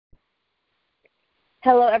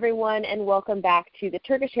Hello, everyone, and welcome back to the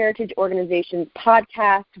Turkish Heritage Organization's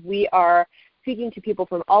podcast. We are speaking to people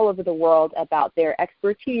from all over the world about their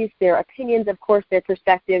expertise, their opinions, of course, their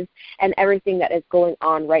perspectives, and everything that is going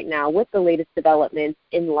on right now with the latest developments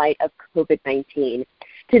in light of COVID-19.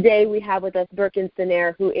 Today, we have with us Berkin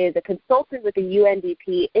Sener, who is a consultant with the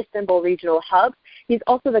UNDP Istanbul Regional Hub. He's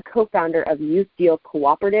also the co-founder of Youth Deal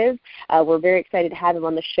Cooperative. We're very excited to have him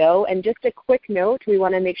on the show. And just a quick note, we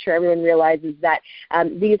want to make sure everyone realizes that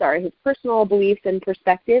these are his personal beliefs and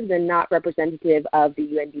perspectives and not representative of the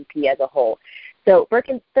UNDP as a whole. So,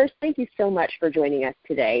 Berkin, first, thank you so much for joining us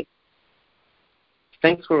today.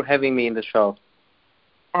 Thanks for having me in the show.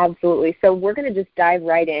 Absolutely. So we're going to just dive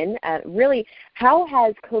right in. Really, how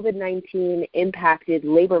has COVID-19 impacted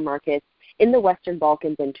labor markets in the Western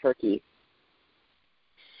Balkans and Turkey?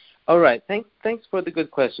 All right. Thanks for the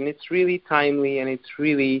good question. It's really timely and it's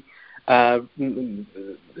really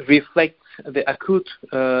reflects the acute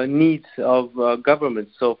needs of government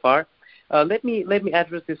so far. Let me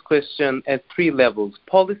address this question at three levels: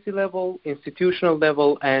 policy level, institutional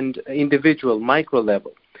level, and individual micro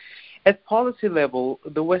level. At policy level,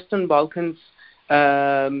 the Western Balkans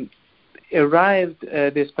arrived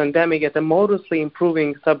this pandemic at a modestly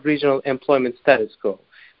improving sub-regional employment status quo.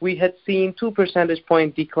 We had seen 2 percentage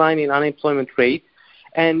point decline in unemployment rate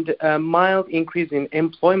and a mild increase in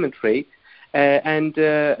employment rate and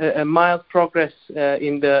a mild progress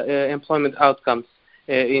in the employment outcomes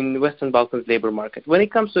in Western Balkans labor market. When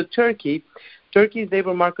it comes to Turkey, Turkey's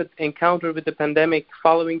labor market encountered with the pandemic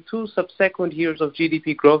following 2 subsequent years of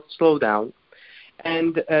GDP growth slowdown.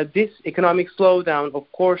 And this economic slowdown, of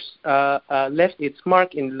course, left its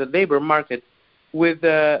mark in the labor market with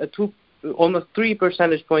almost 3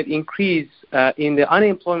 percentage point increase in the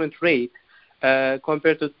unemployment rate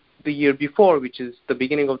compared to the year before, which is the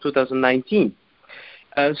beginning of 2019.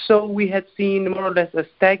 So we had seen more or less a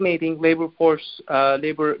stagnating labor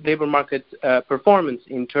market performance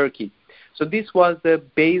in Turkey. So this was the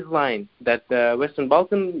baseline that the Western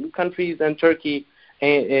Balkan countries and Turkey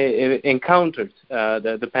encountered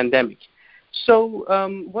the pandemic. So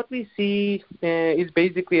what we see is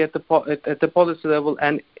basically at the policy level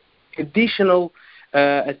a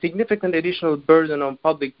significant additional burden on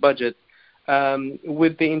public budget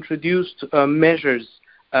with the introduced measures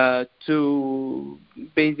to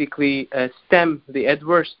basically stem the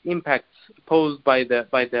adverse impacts posed by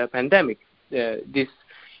the pandemic. This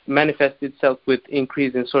manifests itself with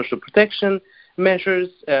increase in social protection measures,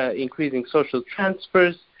 increasing social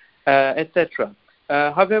transfers, etc.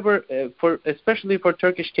 However, especially for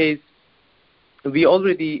Turkish case, we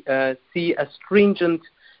already see a stringent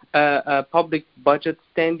public budget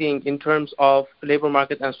standing in terms of labor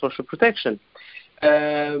market and social protection.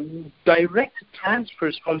 Direct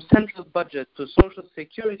transfers from central budget to social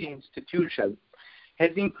security institutions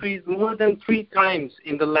has increased more than 3 times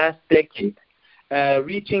in the last decade,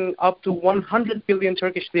 reaching up to 100 billion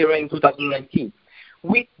Turkish lira in 2019.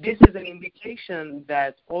 This is an indication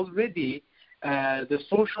that already the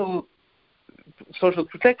social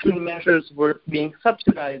protection measures were being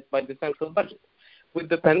subsidized by the central budget. With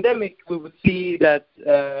the pandemic, we would see that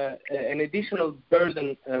an additional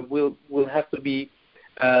burden will have to be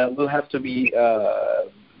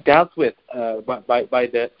dealt with by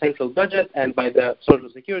the central budget and by the social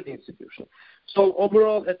security institution. So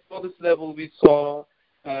overall, at policy level, we saw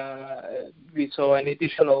an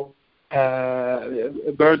additional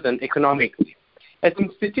burden economically. At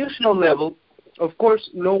institutional level, of course,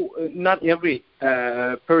 not every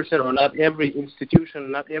person or not every institution,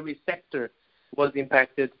 not every sector was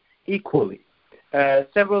impacted equally.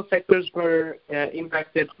 Several sectors were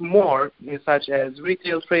impacted more, such as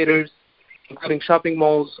retail traders, including shopping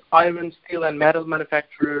malls, iron, steel, and metal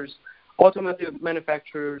manufacturers, automotive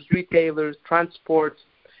manufacturers, retailers, transport,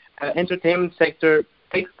 entertainment sector,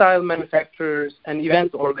 textile manufacturers, and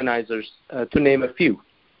event organizers, to name a few.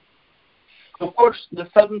 Of course, the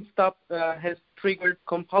sudden stop has triggered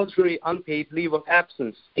compulsory unpaid leave of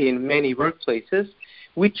absence in many workplaces,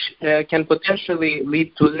 which can potentially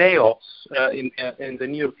lead to layoffs in the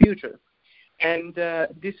near future. And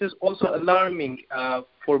this is also alarming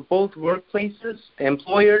for both workplaces,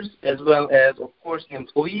 employers, as well as, of course,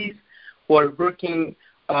 employees who are working,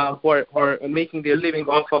 who are making their living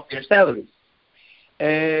off of their salaries.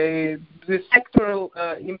 The sectoral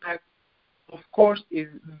impact, of course, is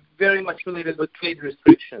very much related with trade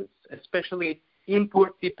restrictions, especially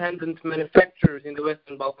import-dependent manufacturers in the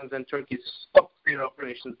Western Balkans and Turkey stopped their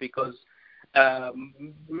operations because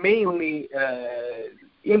mainly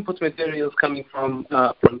input materials coming from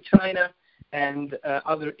China and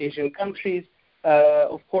other Asian countries,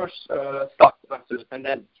 of course, stopped after the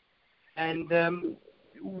pandemic. And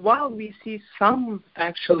while we see some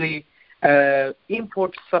actually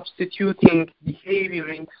import substituting behavior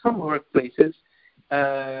in some workplaces,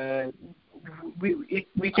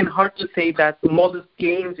 we can hardly say that modest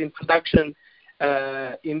gains in production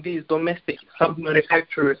in these domestic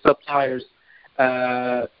sub-manufacturer suppliers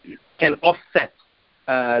can offset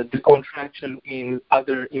the contraction in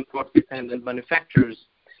other import-dependent manufacturers.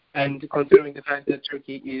 And considering the fact that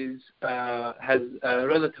Turkey has a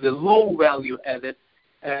relatively low value added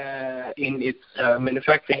in its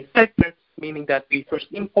manufacturing sector, meaning that we first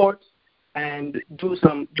import and do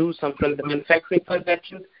some manufacturing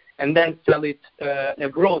transactions and then sell it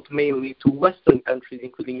abroad, mainly to Western countries,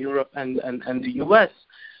 including Europe and the U.S.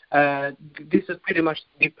 This is pretty much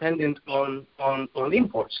dependent on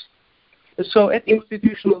imports. So at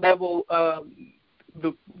institutional level,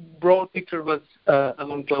 the broad picture was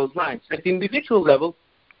along those lines. At the individual level,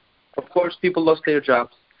 of course, people lost their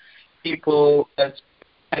jobs. People,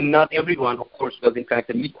 and not everyone, of course, was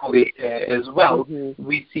impacted equally as well. Mm-hmm.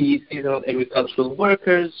 We see seasonal agricultural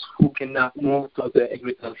workers who cannot move to the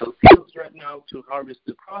agricultural fields right now to harvest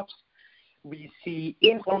the crops. We see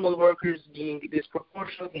informal workers being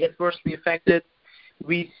disproportionately adversely affected.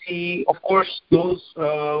 We see, of course, those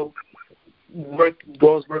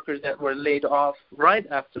workers that were laid off right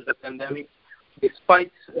after the pandemic,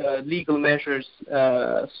 despite legal measures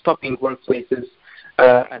stopping workplaces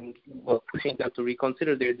and pushing them to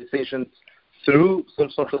reconsider their decisions through some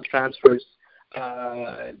social transfers.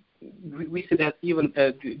 We see that even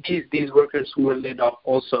these workers who were laid off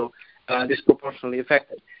also disproportionately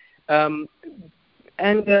affected. And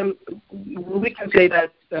we can say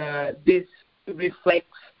that this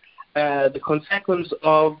reflects the consequence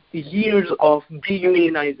of years of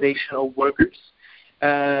deunionization of workers.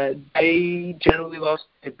 They generally lost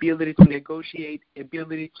ability to negotiate,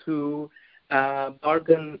 ability to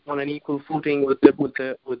bargain on an equal footing with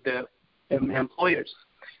the employers.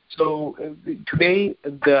 So today,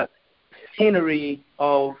 the scenery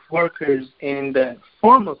of workers in the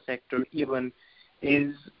formal sector even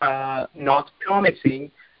is not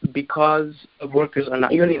promising because workers are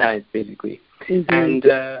not unionized, basically, mm-hmm. and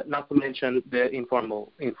not to mention the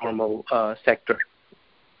informal sector.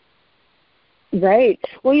 Right.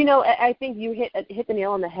 Well, I think you hit the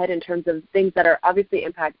nail on the head in terms of things that are obviously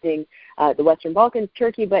impacting the Western Balkans,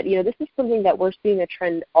 Turkey, but this is something that we're seeing a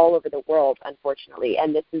trend all over the world, unfortunately,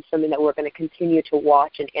 and this is something that we're going to continue to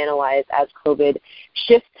watch and analyze as COVID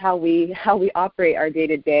shifts how we operate our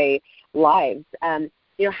day-to-day lives.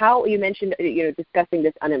 How you mentioned discussing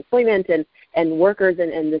this unemployment and workers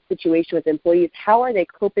and the situation with employees. How are they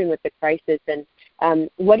coping with the crisis, and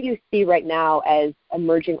what do you see right now as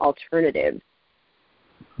emerging alternatives?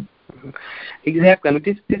 Exactly. I mean,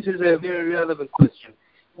 this is a very relevant question.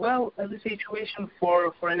 Well, the situation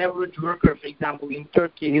for an average worker, for example, in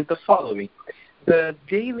Turkey is the following. The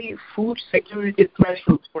daily food security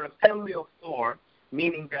threshold for a family of four,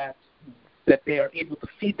 meaning that they are able to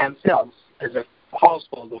feed themselves as a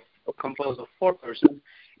household composed of four persons,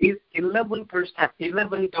 is $11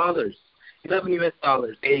 US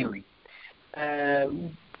daily.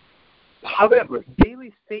 However,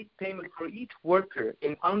 daily state payment for each worker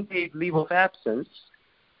in unpaid leave of absence,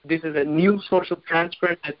 this is a new social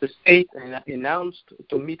transfer that the state announced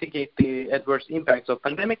to mitigate the adverse impacts of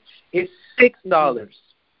pandemic, is $6. $6.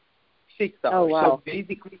 Oh, wow. So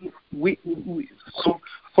basically, so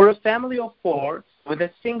for a family of four with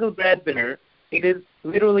a single breadwinner, it is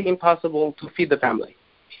literally impossible to feed the family.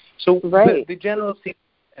 So right. the general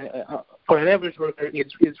for an average worker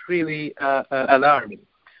is really alarming.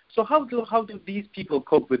 So how do these people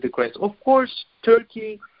cope with the crisis? Of course,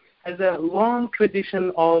 Turkey has a long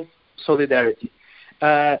tradition of solidarity,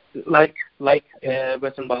 like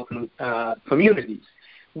Western Balkan communities.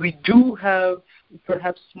 We do have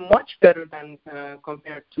perhaps much better than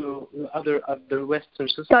compared to other Western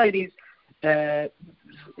societies, a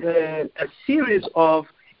series of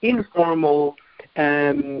informal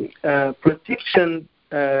protection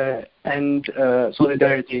and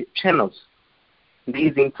solidarity channels.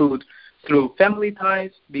 These include through family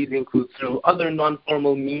ties, these include through other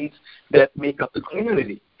non-formal means that make up the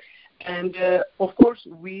community. And of course,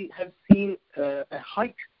 we have seen a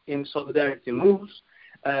hike in solidarity moves.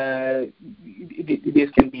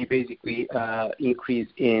 This can be basically increase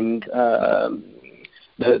in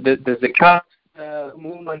the Zakat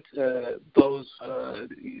movement, those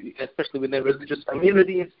especially within religious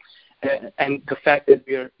communities, and the fact that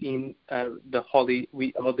we are in the holy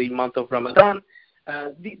month of Ramadan.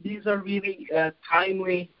 These are really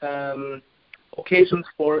timely occasions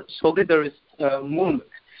for solidarist movement.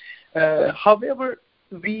 However,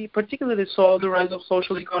 we particularly saw the rise of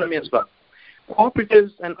social economy as well.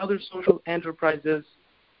 cooperatives and other social enterprises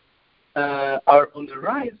are on the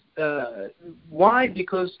rise. Why?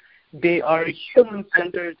 Because they are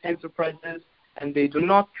human-centered enterprises and they do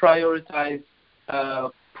not prioritize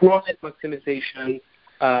profit maximization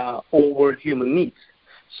over human needs.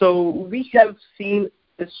 So we have seen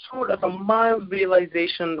a sort of a mild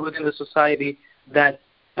realization within the society that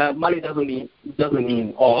money doesn't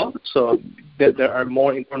mean all. So there are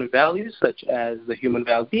more important values such as the human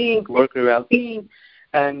well-being, worker well-being,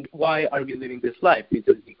 and why are we living this life?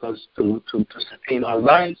 Because to sustain our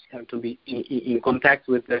lives and to be in contact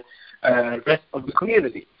with the rest of the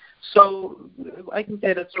community. So I can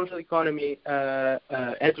say that social economy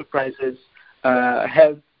enterprises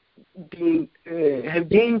have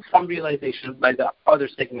gained some realization by the other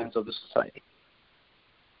segments of the society.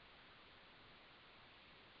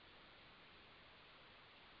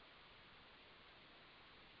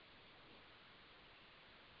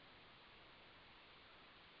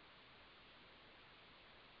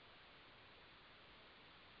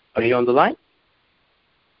 Are you on the line?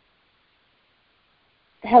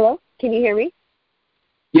 Hello, can you hear me?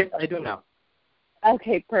 Yes, I do now.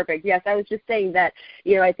 Okay, perfect. Yes, I was just saying that,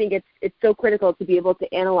 I think it's so critical to be able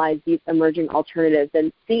to analyze these emerging alternatives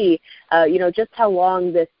and see, just how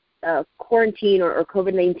long this quarantine or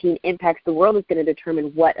COVID-19 impacts the world is going to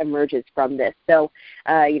determine what emerges from this. So,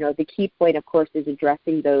 the key point, of course, is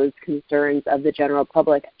addressing those concerns of the general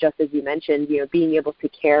public, just as you mentioned, being able to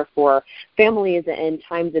care for families in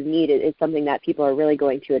times of need is something that people are really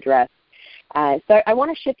going to address. So I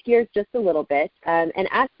want to shift gears just a little bit and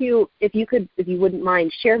ask you if you wouldn't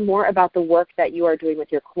mind, share more about the work that you are doing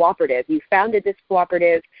with your cooperative. You founded this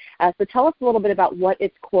cooperative, so tell us a little bit about what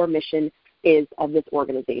its core mission is of this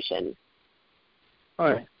organization.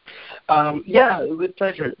 All right. Yeah, with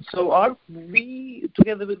pleasure. So we,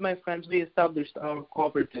 together with my friends, we established our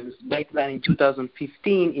cooperatives back then in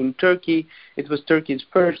 2015 in Turkey. It was Turkey's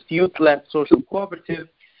first youth-led social cooperative.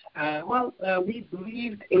 We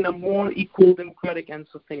believed in a more equal, democratic, and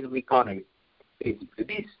sustainable economy.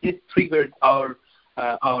 This triggered our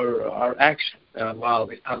action while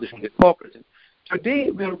establishing the cooperative. Today,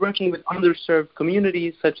 we are working with underserved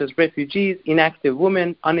communities such as refugees, inactive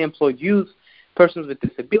women, unemployed youth, persons with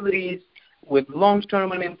disabilities, with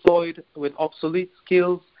long-term unemployed, with obsolete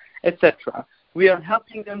skills, etc. We are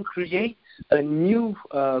helping them create a new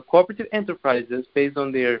cooperative enterprises based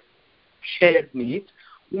on their shared needs,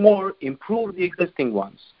 or improve the existing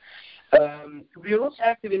ones. We are also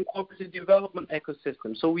active in cooperative development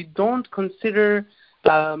ecosystem. So we don't consider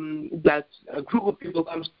that a group of people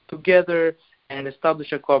comes together and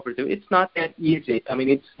establish a cooperative. It's not that easy. I mean,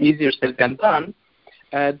 it's easier said than done.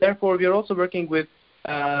 Therefore, we are also working with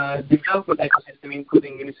development ecosystem,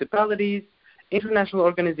 including municipalities, international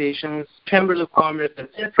organizations, chambers of commerce,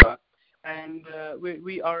 etc. And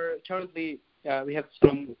we are currently we have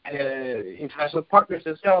some international partners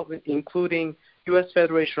as well, including U.S.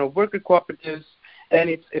 Federation of Worker Cooperatives and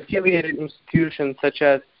its affiliated institutions such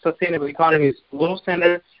as Sustainable Economies Law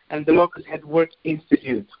Center and Democracy at Work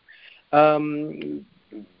Institute.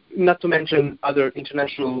 Not to mention other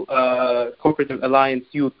international cooperative alliance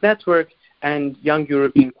youth network and Young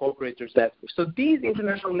European Cooperators Network. So these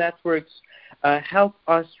international networks help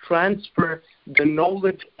us transfer the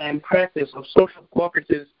knowledge and practice of social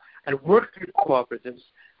cooperatives and worker cooperatives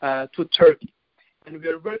to Turkey. And we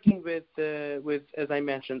are working with, as I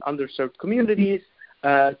mentioned, underserved communities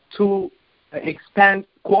to expand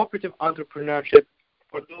cooperative entrepreneurship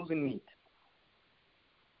for those in need.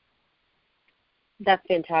 That's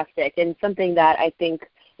fantastic, and something that I think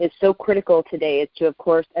is so critical today is to, of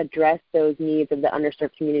course, address those needs of the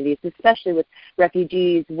underserved communities, especially with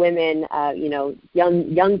refugees, women,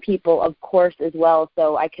 young people, of course, as well.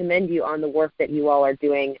 So I commend you on the work that you all are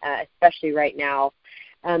doing, especially right now.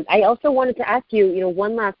 I also wanted to ask you,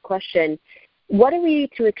 one last question. What are we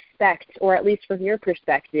to expect, or at least from your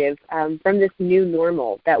perspective, from this new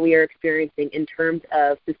normal that we are experiencing in terms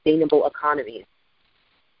of sustainable economies?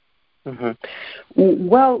 Mm-hmm.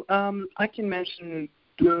 Well, I can mention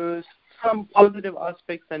some positive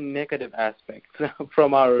aspects and negative aspects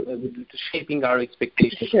from our shaping our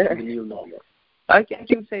expectations for the new normal. I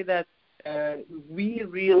can say that we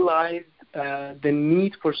realized the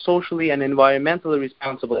need for socially and environmentally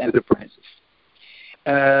responsible enterprises.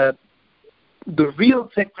 The real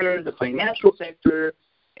sector, the financial sector,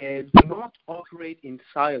 do not operate in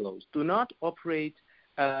silos, do not operate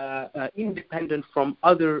independent from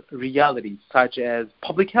other realities such as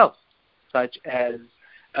public health, such as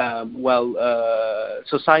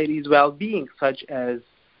society's well-being, such as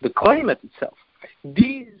the climate itself.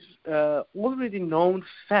 These already known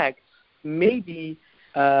facts may be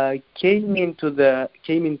came into the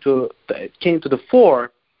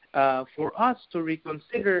fore for us to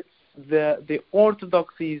reconsider the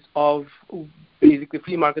orthodoxies of basically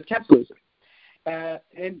free market capitalism.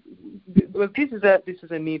 And this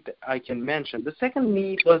is a need that I can mention. The second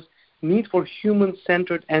need was need for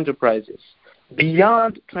human-centered enterprises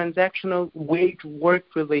beyond transactional wage-work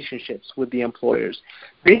relationships with the employers.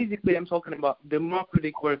 Basically, I'm talking about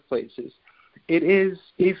democratic workplaces. It is,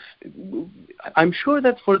 I'm sure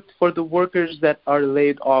that for the workers that are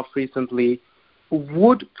laid off recently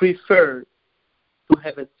would prefer to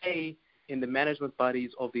have a say in the management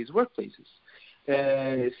bodies of these workplaces.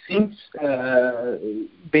 Since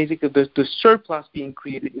basically the surplus being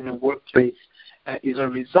created in a workplace is a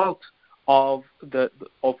result of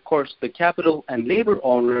course the capital and labor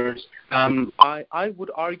owners, I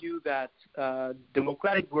would argue that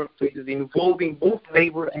democratic workplaces involving both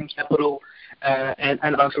labor and capital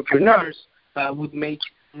and entrepreneurs would make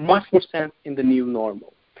much more sense in the new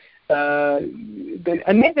normal.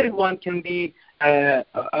 Another one can be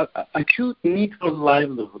acute need for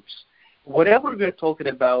livelihoods. Whatever we're talking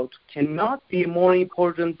about cannot be more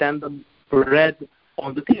important than the bread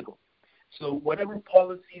on the table. So whatever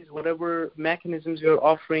policies, whatever mechanisms you're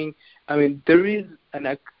offering, I mean, there is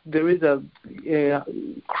a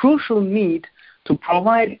crucial need to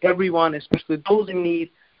provide everyone, especially those in need,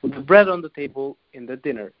 with the bread on the table in the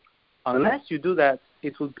dinner. Unless you do that,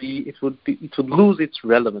 it would lose its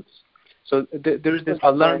relevance. So there is this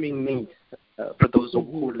alarming need for those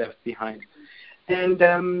who are left behind. And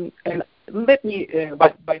let me,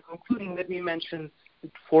 by concluding, let me mention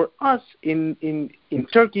that for us in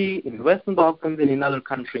Turkey, in Western Balkans, and in other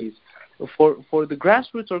countries, for the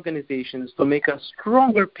grassroots organizations to make a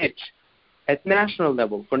stronger pitch at national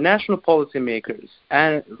level for national policymakers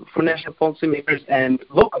and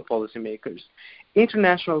local policymakers,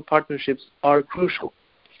 international partnerships are crucial.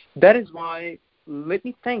 That is why let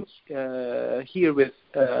me thank here with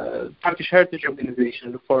Turkish Heritage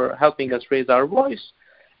Organization for helping us raise our voice,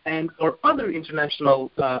 and for other international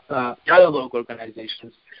dialogue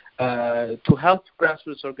organizations to help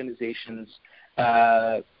grassroots organizations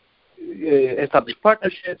establish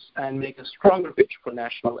partnerships and make a stronger pitch for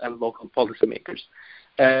national and local policymakers.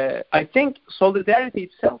 I think solidarity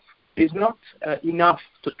itself is not enough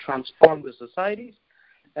to transform the societies.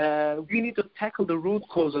 We need to tackle the root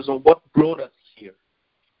causes of what brought us here.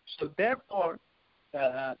 So therefore,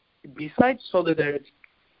 besides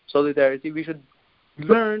solidarity, we should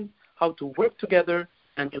learn how to work together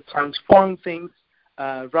and to transform things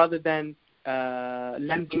rather than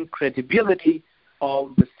lending credibility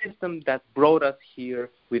of the system that brought us here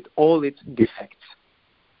with all its defects.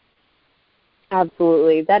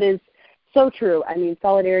 Absolutely. That is so true. I mean,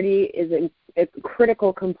 solidarity is a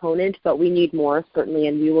critical component, but we need more, certainly,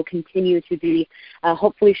 and we will continue to be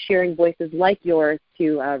hopefully sharing voices like yours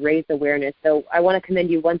to raise awareness. So I want to commend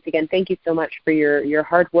you once again. Thank you so much for your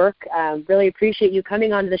hard work. Really appreciate you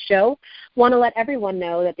coming on to the show. Want to let everyone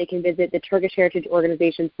know that they can visit the Turkish Heritage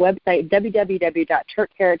Organization's website,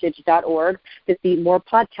 www.turkheritage.org, to see more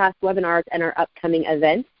podcasts, webinars, and our upcoming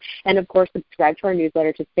events. And, of course, subscribe to our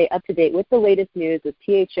newsletter to stay up to date with the latest news with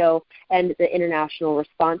THO and the international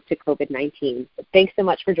response to COVID-19. Thanks so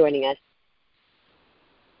much for joining us.